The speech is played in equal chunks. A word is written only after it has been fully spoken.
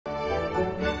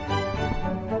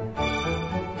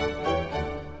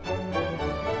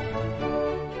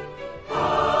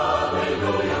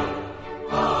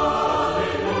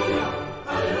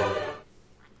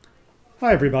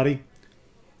Hi everybody.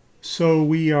 So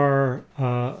we are,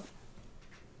 I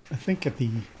think at the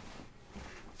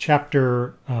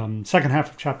chapter, second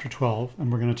half of chapter 12,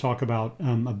 and we're going to talk about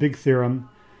a big theorem,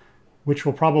 which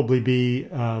will probably be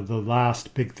the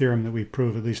last big theorem that we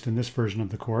prove, at least in this version of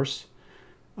the course,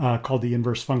 called the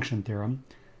inverse function theorem.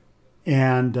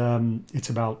 And it's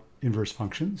about inverse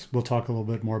functions. We'll talk a little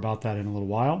bit more about that in a little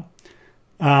while.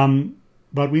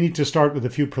 But we need to start with a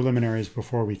few preliminaries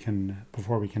before we can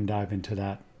dive into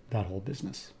that whole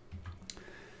business.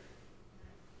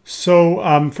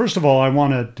 So first of all, I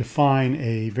want to define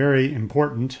a very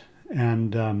important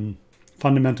and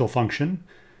fundamental function,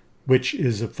 which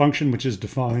is a function which is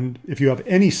defined. If you have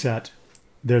any set,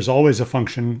 there's always a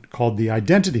function called the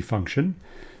identity function,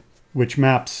 which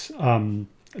maps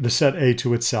the set A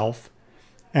to itself.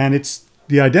 And it's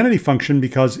the identity function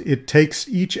because it takes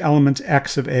each element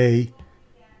x of A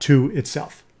to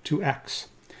itself, to x.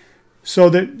 So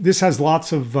that this has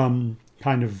lots of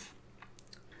kind of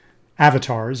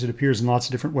avatars. It appears in lots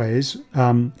of different ways.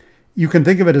 You can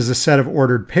think of it as a set of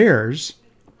ordered pairs.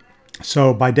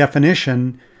 So by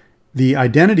definition, the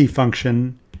identity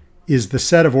function is the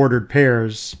set of ordered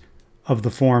pairs of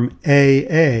the form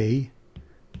AA,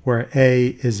 where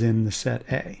A is in the set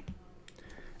A.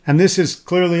 And this is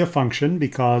clearly a function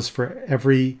because for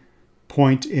every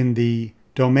point in the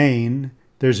domain,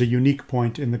 there's a unique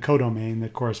point in the codomain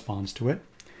that corresponds to it.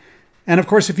 And of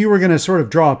course, if you were going to sort of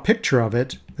draw a picture of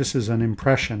it, this is an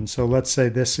impression. So let's say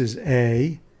this is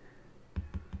A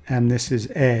and this is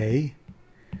A.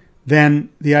 Then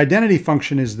the identity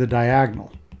function is the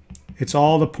diagonal. It's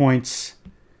all the points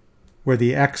where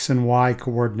the x and y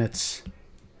coordinates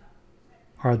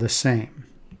are the same.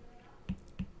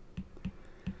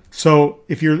 So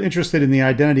if you're interested in the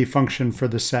identity function for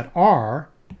the set R,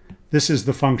 this is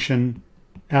the function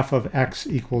f of x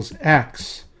equals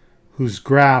x, whose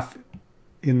graph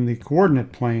in the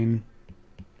coordinate plane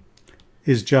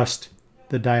is just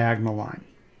the diagonal line.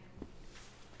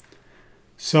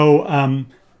 So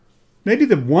maybe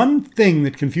the one thing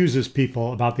that confuses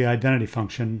people about the identity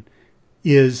function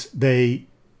is they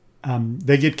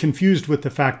get confused with the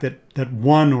fact that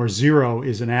 1 or 0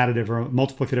 is an additive or a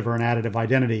multiplicative or an additive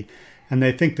identity. And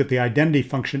they think that the identity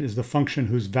function is the function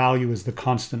whose value is the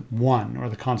constant 1 or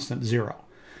the constant 0.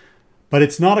 But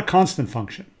it's not a constant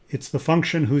function. It's the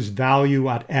function whose value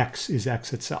at x is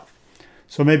x itself.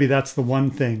 So maybe that's the one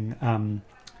thing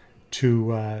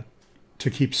to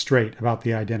keep straight about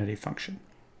the identity function.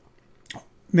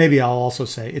 Maybe I'll also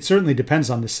say it certainly depends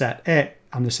on the set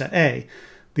A.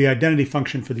 The identity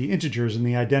function for the integers and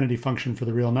the identity function for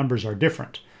the real numbers are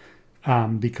different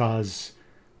because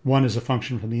one is a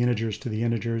function from the integers to the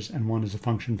integers and one is a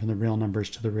function from the real numbers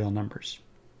to the real numbers.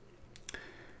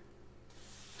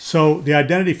 So the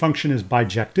identity function is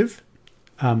bijective.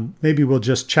 Maybe we'll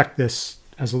just check this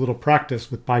as a little practice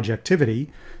with bijectivity.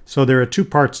 So there are two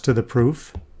parts to the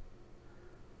proof.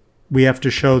 We have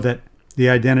to show that the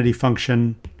identity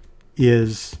function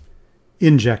is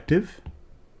injective.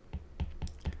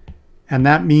 And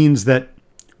that means that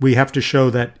we have to show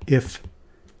that if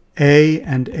A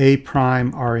and A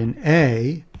prime are in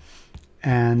A,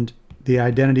 and the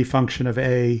identity function of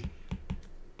A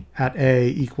at A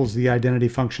equals the identity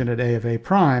function at A of A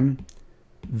prime,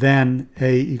 then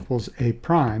A equals A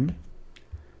prime.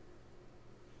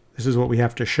 This is what we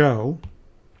have to show.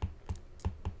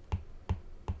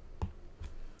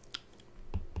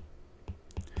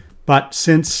 But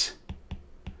since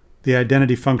the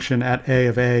identity function at A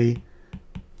of A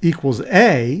equals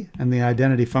A, and the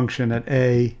identity function at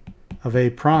A of A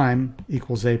prime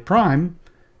equals A prime,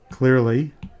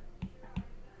 clearly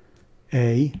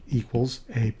A equals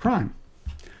A prime.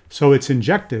 So it's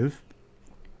injective.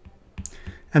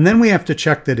 And then we have to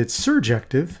check that it's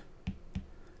surjective.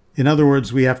 In other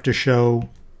words, we have to show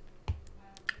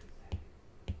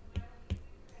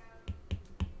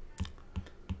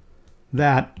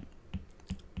that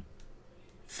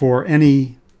for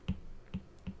any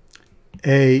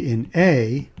A in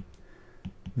A,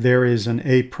 there is an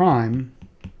A prime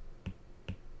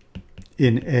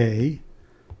in A,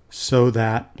 so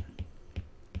that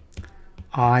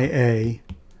IA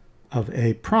of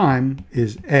A prime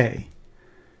is A.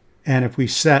 And if we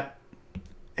set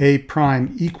A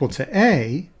prime equal to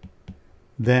A,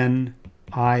 then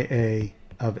IA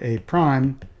of A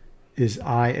prime is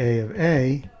IA of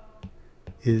A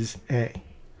is A.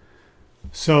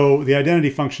 So the identity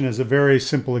function is a very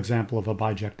simple example of a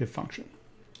bijective function.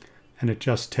 And it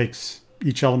just takes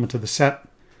each element of the set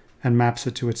and maps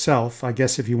it to itself. I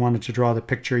guess if you wanted to draw the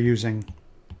picture using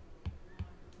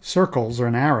circles or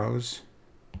arrows,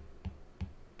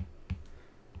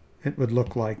 it would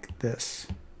look like this.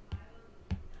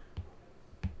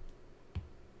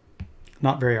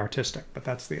 Not very artistic, but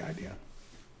that's the idea.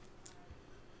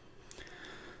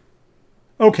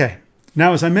 Okay,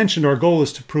 now as I mentioned, our goal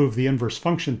is to prove the inverse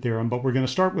function theorem, but we're going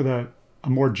to start with a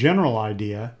more general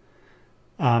idea,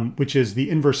 which is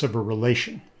the inverse of a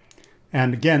relation.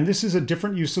 And again, this is a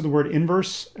different use of the word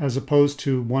inverse as opposed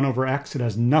to 1 over x. It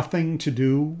has nothing to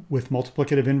do with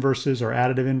multiplicative inverses or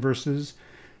additive inverses.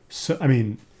 So, I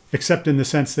mean, except in the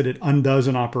sense that it undoes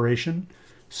an operation.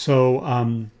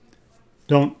 So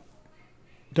don't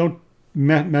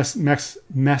mess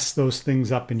those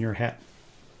things up in your head.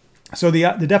 So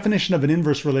the definition of an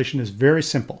inverse relation is very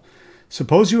simple.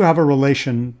 Suppose you have a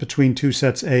relation between two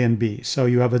sets A and B. So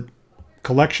you have a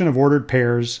collection of ordered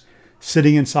pairs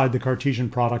sitting inside the Cartesian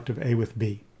product of A with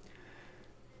B.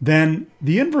 Then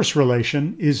the inverse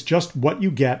relation is just what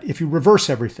you get if you reverse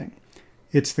everything.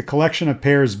 It's the collection of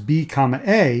pairs B comma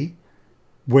A,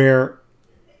 where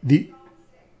the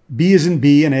B is in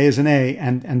B and A is in A,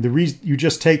 and the reason you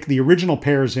just take the original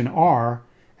pairs in R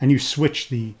and you switch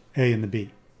the A and the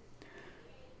B.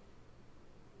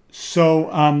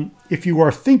 So if you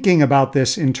are thinking about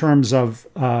this in terms of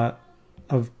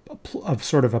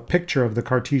sort of a picture of the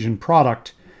Cartesian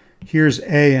product, here's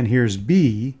A and here's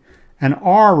B, and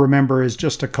R, remember, is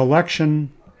just a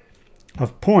collection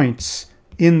of points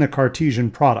in the Cartesian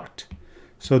product.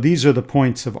 So these are the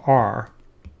points of R.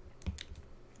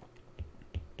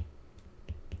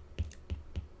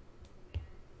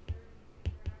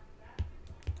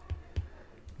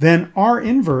 Then R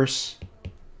inverse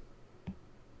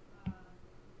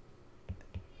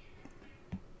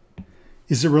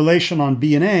is a relation on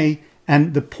B and A,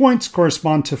 and the points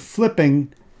correspond to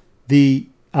flipping the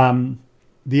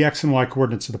x and y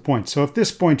coordinates of the points. So if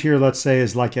this point here, let's say,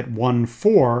 is like at 1,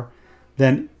 4,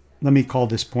 then let me call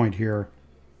this point here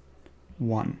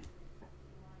 1.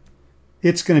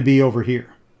 It's going to be over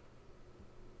here.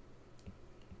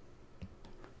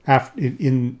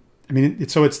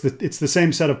 So it's the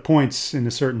same set of points in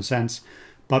a certain sense,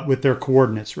 but with their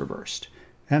coordinates reversed.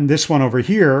 And this one over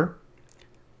here,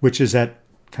 which is at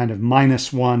kind of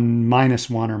 -1,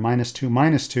 -1, or -2,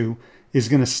 -2, is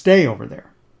going to stay over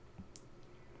there.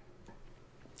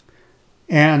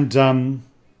 And,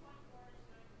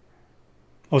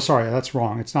 oh, sorry, that's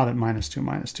wrong. It's not at -2,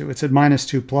 -2. It's at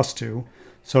 -2 plus 2.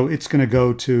 So it's going to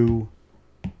go to,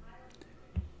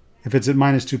 if it's at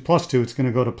 -2 plus 2, it's going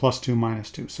to go to +2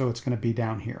 -2. So it's going to be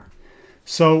down here.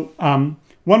 So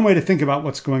one way to think about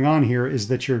what's going on here is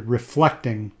that you're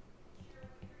reflecting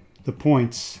the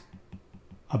points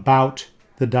about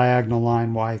the diagonal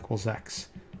line y equals x.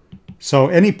 So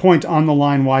any point on the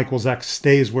line y equals x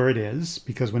stays where it is,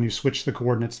 because when you switch the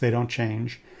coordinates, they don't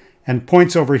change. And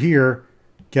points over here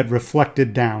get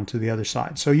reflected down to the other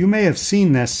side. So you may have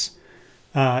seen this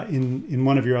in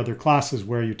one of your other classes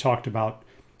where you talked about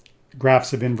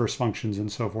graphs of inverse functions and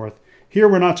so forth. Here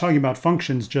we're not talking about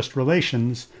functions, just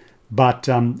relations, but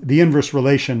the inverse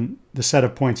relation, the set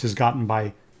of points, is gotten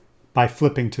by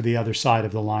flipping to the other side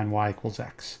of the line y equals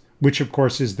x, which of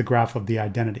course is the graph of the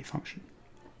identity function.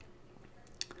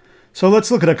 So let's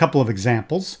look at a couple of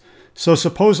examples. So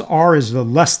suppose R is the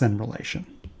less than relation.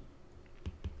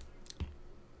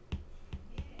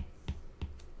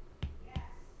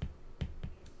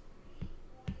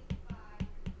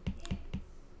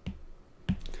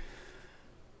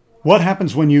 What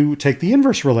happens when you take the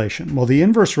inverse relation? Well, the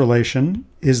inverse relation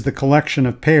is the collection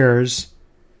of pairs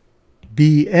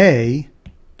BA,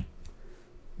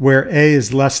 where A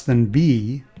is less than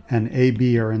B and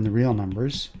AB are in the real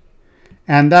numbers.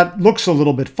 And that looks a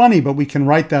little bit funny, but we can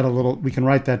write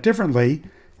that differently.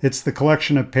 It's the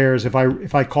collection of pairs. If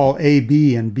I call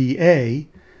AB and BA,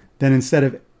 then instead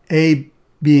of A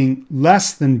being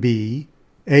less than B,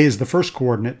 A is the first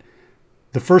coordinate.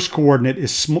 The first coordinate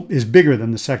is bigger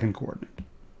than the second coordinate.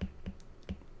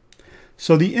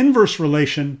 So the inverse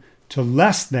relation to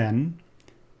less than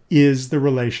is the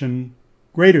relation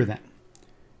greater than.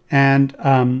 And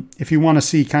if you want to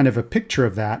see kind of a picture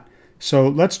of that, so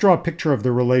let's draw a picture of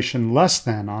the relation less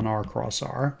than on R cross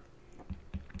R.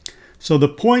 So the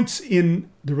points in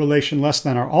the relation less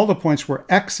than are all the points where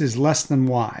x is less than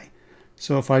y.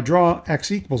 So if I draw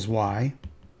x equals y,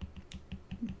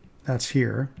 that's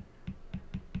here,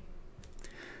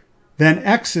 then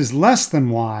x is less than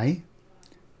y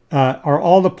are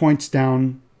all the points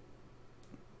down,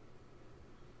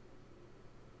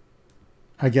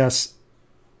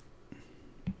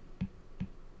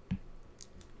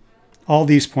 all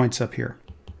these points up here.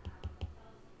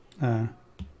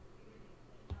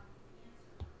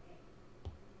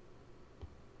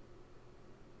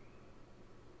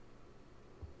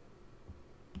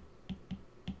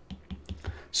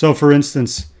 So for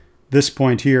instance, this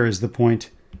point here is the point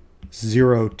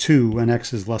 0, 2, and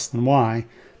x is less than y.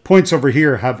 Points over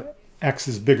here have x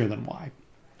is bigger than y.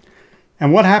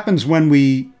 And what happens when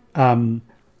we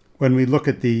look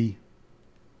at the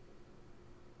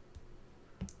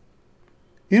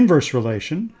inverse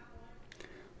relation?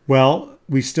 Well,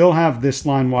 we still have this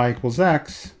line y equals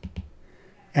x,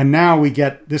 and now we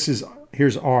get,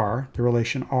 here's r, the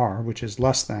relation r, which is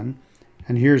less than,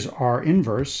 and here's r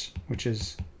inverse, which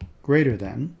is greater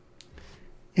than.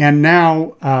 And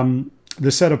now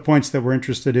the set of points that we're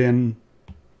interested in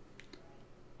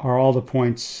are all the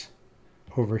points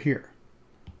over here,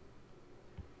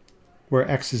 where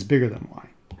x is bigger than y.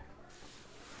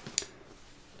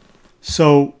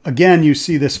 So again, you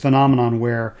see this phenomenon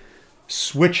where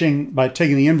switching, by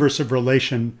taking the inverse of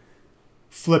relation,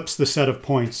 flips the set of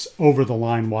points over the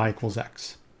line y equals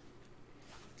x.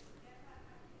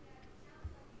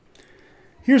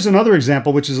 Here's another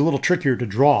example, which is a little trickier to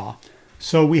draw.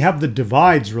 So we have the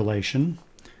divides relation.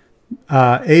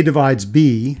 A divides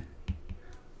B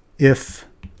if,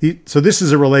 so this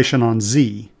is a relation on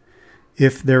Z.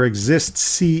 If there exists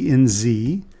C in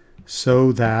Z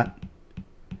so that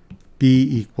B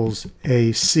equals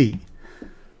AC.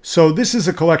 So this is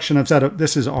a collection of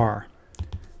this is R.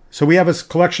 So we have a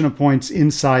collection of points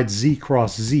inside Z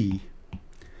cross Z,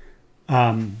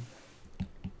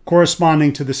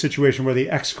 corresponding to the situation where the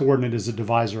x coordinate is a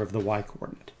divisor of the y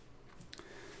coordinate.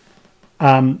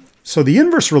 So the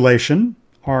inverse relation,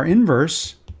 R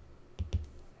inverse,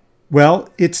 well,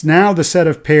 it's now the set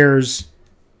of pairs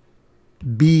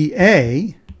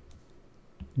BA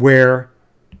where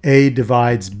A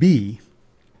divides B.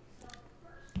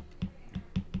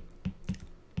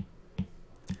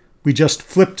 We just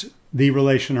flipped the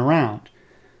relation around.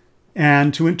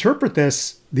 And to interpret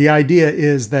this, the idea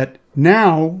is that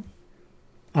now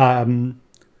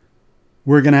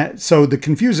we're going to, so the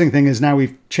confusing thing is now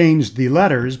we've changed the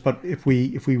letters, but if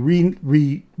we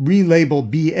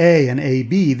relabel BA and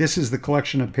AB, this is the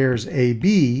collection of pairs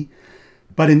AB,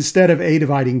 but instead of A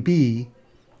dividing B,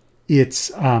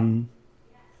 it's,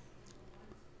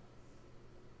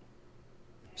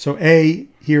 so A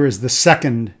here is the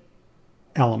second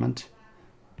element,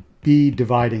 B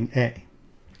dividing A.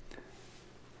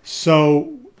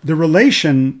 So the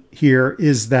relation here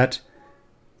is that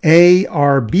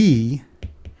ARB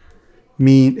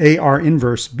AR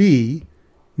inverse B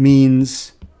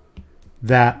means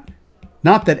that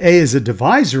not that A is a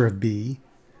divisor of B,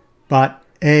 but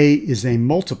A is a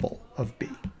multiple of B.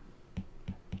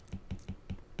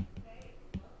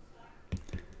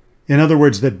 In other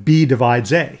words, that B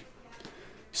divides A.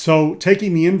 So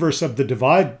taking the inverse of the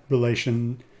divide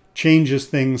relation changes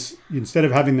things. Instead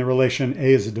of having the relation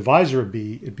A is a divisor of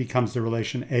B, it becomes the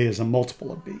relation A is a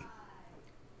multiple of B.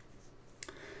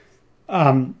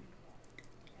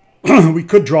 We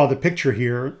could draw the picture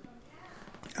here.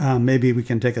 Maybe we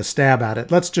can take a stab at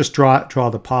it. Let's just draw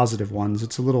the positive ones.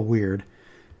 It's a little weird.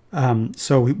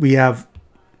 So we have,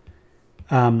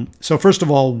 so first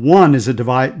of all, 1 is a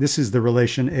divide. This is the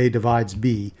relation A divides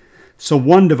B. So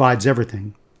 1 divides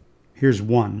everything. Here's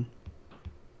 1.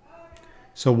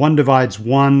 So 1 divides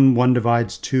 1, 1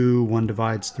 divides 2, 1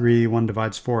 divides 3, 1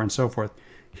 divides 4, and so forth.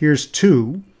 Here's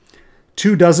 2.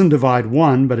 2 doesn't divide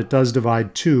 1, but it does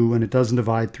divide 2, and it doesn't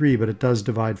divide 3, but it does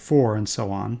divide 4, and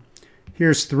so on.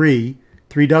 Here's 3.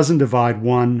 3 doesn't divide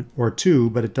 1 or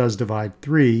 2, but it does divide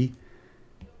 3,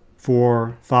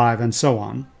 4, 5, and so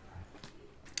on.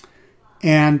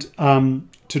 And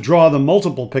to draw the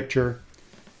multiple picture,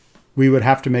 we would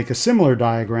have to make a similar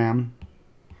diagram.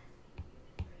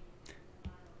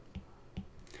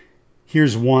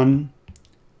 Here's 1.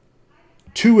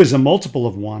 2 is a multiple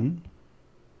of 1.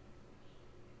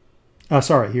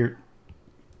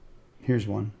 Here's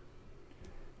 1.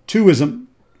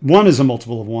 1 is a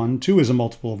multiple of 1. 2 is a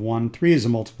multiple of 1. 3 is a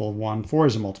multiple of 1. 4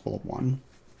 is a multiple of 1.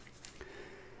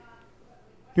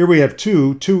 Here we have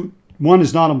 2. 1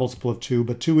 is not a multiple of 2,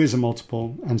 but 2 is a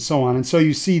multiple, and so on. And so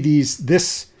you see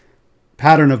this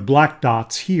pattern of black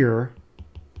dots here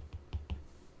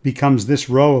becomes this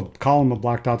column of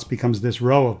black dots becomes this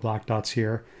row of black dots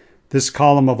here. This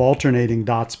column of alternating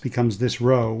dots becomes this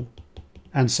row,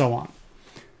 and so on.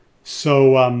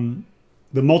 So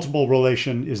the multiple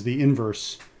relation is the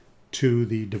inverse to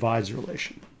the divides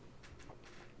relation.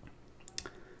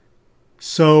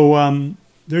 So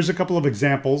there's a couple of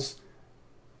examples.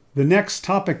 The next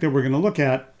topic that we're going to look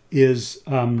at is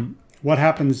what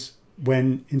happens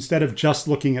when instead of just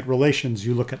looking at relations,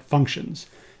 you look at functions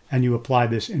and you apply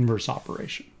this inverse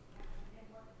operation.